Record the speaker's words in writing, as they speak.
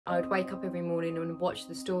I would wake up every morning and watch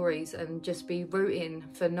the stories and just be rooting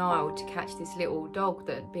for Niall to catch this little dog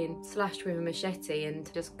that had been slashed with a machete,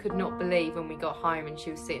 and just could not believe when we got home and she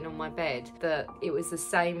was sitting on my bed that it was the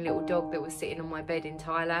same little dog that was sitting on my bed in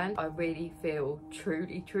Thailand. I really feel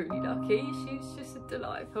truly lucky. She's just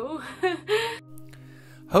delightful.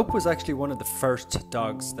 Hope was actually one of the first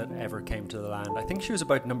dogs that ever came to the land. I think she was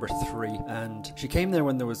about number 3, and she came there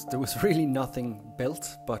when there was really nothing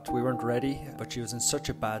built, but we weren't ready. But she was in such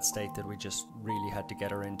a bad state that we just really had to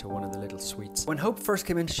get her into one of the little suites. When Hope first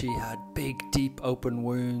came in, she had big, deep, open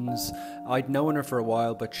wounds. I'd known her for a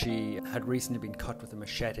while, but she had recently been cut with a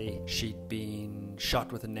machete. She'd been shot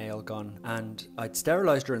with a nail gun, and I'd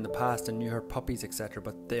sterilised her in the past and knew her puppies, etc.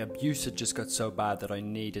 But the abuse had just got so bad that I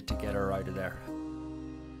needed to get her out of there.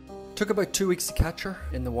 Took about 2 weeks to catch her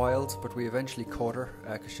in the wild, but we eventually caught her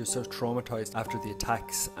because she was so traumatised after the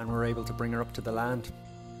attacks, and were able to bring her up to the land.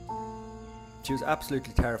 She was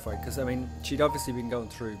absolutely terrified because, I mean, she'd obviously been going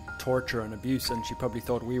through torture and abuse, and she probably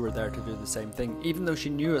thought we were there to do the same thing. Even though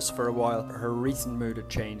she knew us for a while, her recent mood had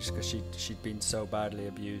changed because she'd been so badly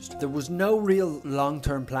abused. There was no real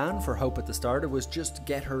long-term plan for Hope at the start. It was just to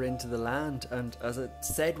get her into the land, and as I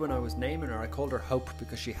said when I was naming her, I called her Hope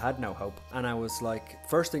because she had no hope. And I was like,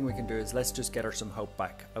 first thing we can do is let's just get her some hope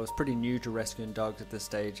back. I was pretty new to rescuing dogs at this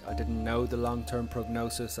stage. I didn't know the long-term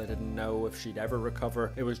prognosis. I didn't know if she'd ever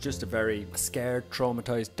recover. It was just a very scared,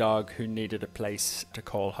 traumatized dog who needed a place to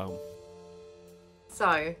call home.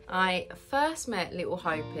 So, I first met little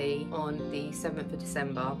Hopi on the 7th of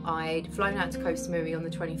December. I'd flown out to Koh Samui on the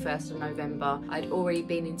 21st of November. I'd already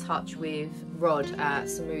been in touch with Rod at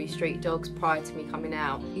Samui Street Dogs prior to me coming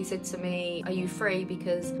out. He said to me, "Are you free?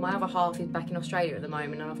 Because my other half is back in Australia at the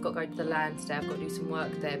moment and I've got to go to the land today. I've got to do some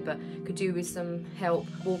work there, but could do with some help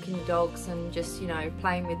walking the dogs and just, you know,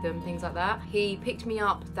 playing with them, things like that." He picked me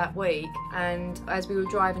up that week, and as we were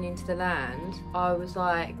driving into the land, I was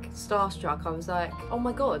like starstruck. I was like, oh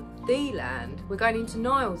my god, the land, we're going into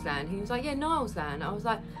Niall's land. He was like, yeah, Niall's land. I was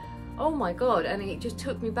like, oh my god, and it just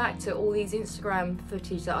took me back to all these Instagram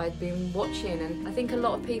footage that I'd been watching. And I think a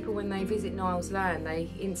lot of people, when they visit Niall's land, they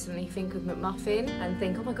instantly think of McMuffin and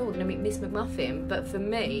think, oh my god, we're gonna meet Miss McMuffin. But for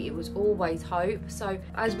me, it was always Hope. So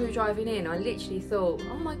as we were driving in, I literally thought,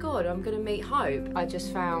 oh my god, I'm gonna meet Hope. I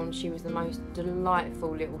just found she was the most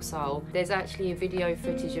delightful little soul. There's actually a video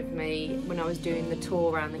footage of me when I was doing the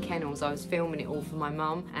tour around the kennels. I was filming it all for my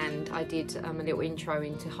mum, and I did a little intro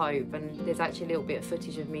into Hope, and there's actually a little bit of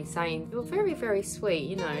footage of me saying, "You're very, very sweet,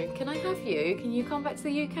 you know, can I have you? Can you come back to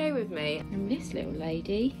the UK with me?" And this little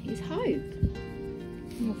lady is Hope.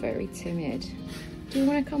 You're very timid. Do you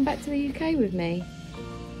want to come back to the UK with me?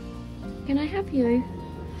 Can I have you?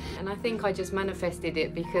 And I think I just manifested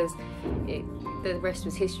it because the rest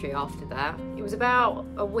was history after that. It was about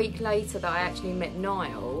a week later that I actually met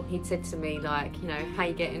Niall. He'd said to me, like, you know, how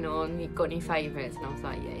you getting on? You got any favourites? And I was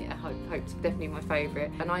like, yeah, Hope's definitely my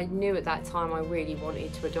favourite. And I knew at that time I really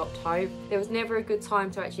wanted to adopt Hope. There was never a good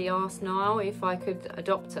time to actually ask Niall if I could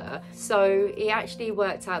adopt her. So it actually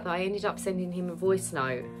worked out that I ended up sending him a voice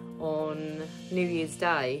note on New Year's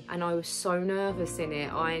Day, and I was so nervous in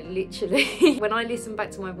it. I literally, when I listen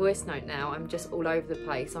back to my voice note now, I'm just all over the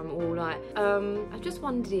place. I'm all like, I just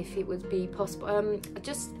wondered if it would be possible.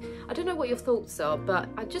 I don't know what your thoughts are, but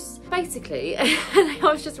I just basically, I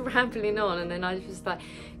was just rambling on, and then I was just like,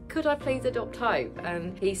 could I please adopt Hope?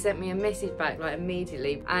 And he sent me a message back like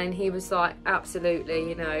immediately, and he was like, absolutely,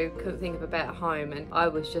 you know, couldn't think of a better home. And I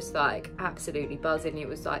was just like absolutely buzzing. It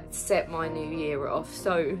was like set my new year off.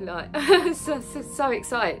 So like so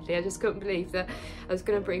excited. I just couldn't believe that I was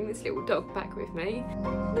going to bring this little dog back with me.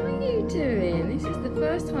 What are you doing? This is the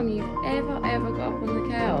first time you've ever got up on the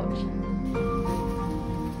couch.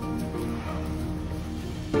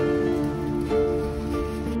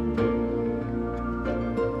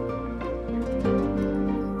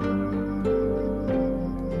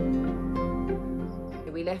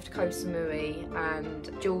 We left Koh Samui,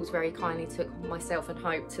 and Jules very kindly took myself and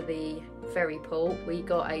Hope to the ferry port. We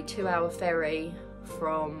got a 2-hour ferry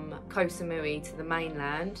from Koh Samui to the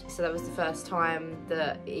mainland. So that was the first time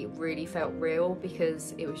that it really felt real,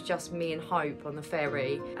 because it was just me and Hope on the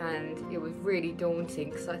ferry, and it was really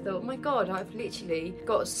daunting because I thought, oh my god, I've literally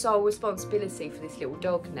got sole responsibility for this little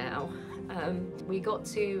dog now. We got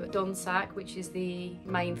to Donsac, which is the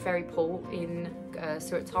main ferry port in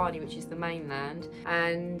Suratani, which is the mainland,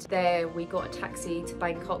 and there we got a taxi to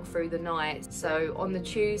Bangkok through the night. So on the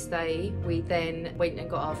Tuesday we then went and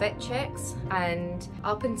got our vet checks, and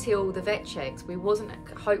up until the vet checks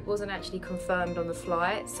Hope wasn't actually confirmed on the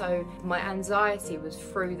flight, so my anxiety was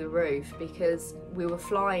through the roof because we were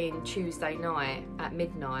flying Tuesday night at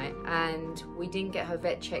midnight and we didn't get her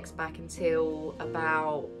vet checks back until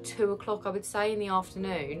about 2 o'clock, I would say, in the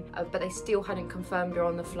afternoon, but they still hadn't confirmed her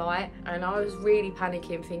on the flight, and I was really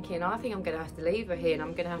panicking, thinking I think I'm gonna have to leave her here and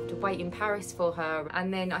I'm gonna have to wait in Paris for her.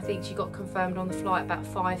 And then I think she got confirmed on the flight about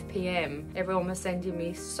 5 p.m. Everyone was sending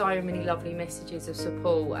me so many lovely messages of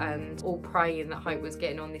support and all praying that Hope was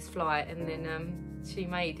getting on this flight, and then she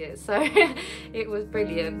made it, so it was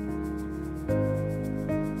brilliant.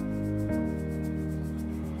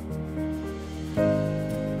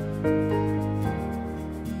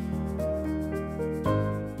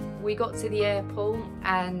 We got to the airport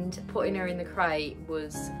and putting her in the crate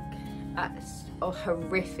was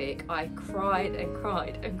horrific. I cried and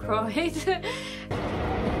cried and cried.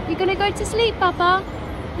 You're gonna go to sleep, Papa?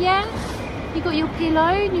 Yeah? You got your pillow,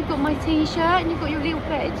 and you've got my t-shirt, and you've got your little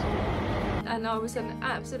bed. And I was an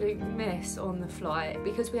absolute mess on the flight.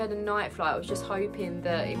 Because we had a night flight, I was just hoping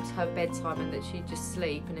that it was her bedtime and that she'd just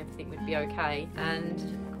sleep and everything would be okay.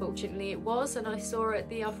 And fortunately it was, and I saw her at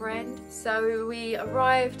the other end. So we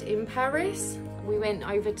arrived in Paris. We went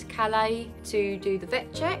over to Calais to do the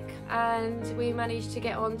vet check, and we managed to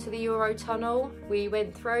get onto the Eurotunnel. We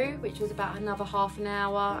went through, which was about another half an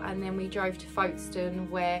hour, and then we drove to Folkestone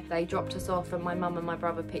where they dropped us off and my mum and my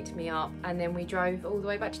brother picked me up, and then we drove all the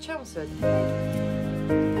way back to Chelmsford. Hello.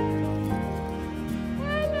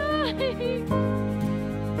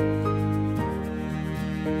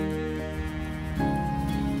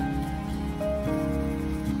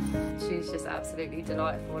 Just absolutely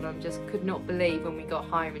delightful, and I just could not believe when we got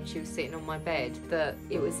home and she was sitting on my bed that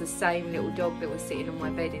it was the same little dog that was sitting on my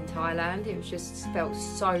bed in Thailand. It was just felt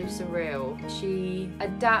so surreal. She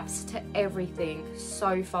adapts to everything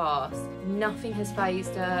so fast. Nothing has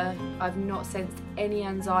fazed her. I've not sensed any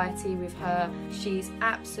anxiety with her. She's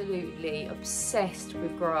absolutely obsessed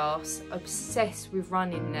with grass, obsessed with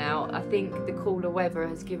running now. I think the cooler weather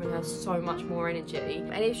has given her so much more energy,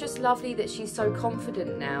 and it's just lovely that she's so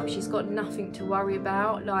confident now. She's got nothing to worry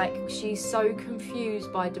about. Like, she's so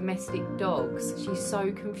confused by domestic dogs. She's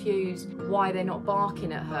so confused why they're not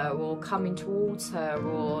barking at her or coming towards her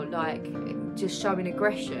or like just showing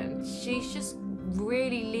aggression. She's just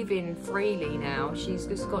really living freely now. She's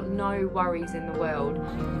just got no worries in the world.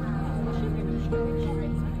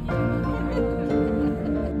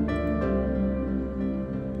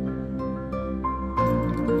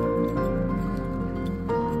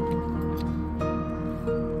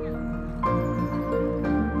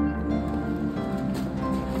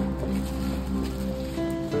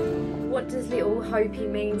 What does little Hopi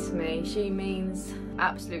mean to me? She means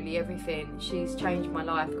absolutely everything. She's changed my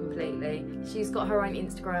life completely. She's got her own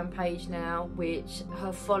Instagram page now, which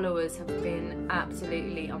her followers have been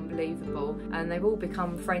absolutely unbelievable, and they've all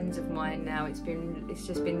become friends of mine now. It's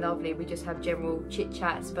just been lovely. We just have general chit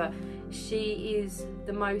chats, but she is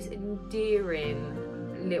the most endearing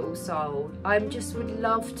little soul. I just would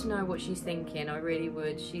love to know what she's thinking. I really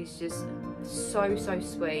would. She's just so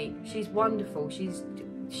sweet. She's wonderful. She's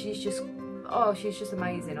just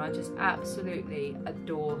amazing. I just absolutely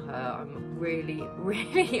adore her. I'm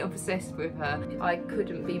really obsessed with her. I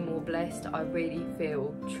couldn't be more blessed. I really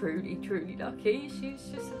feel truly lucky. She's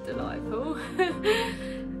just delightful.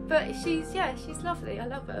 But she's lovely. I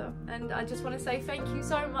love her, and I just want to say thank you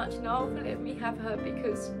so much, Noel, for letting me have her,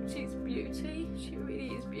 because she's beauty. She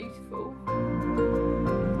really is beautiful.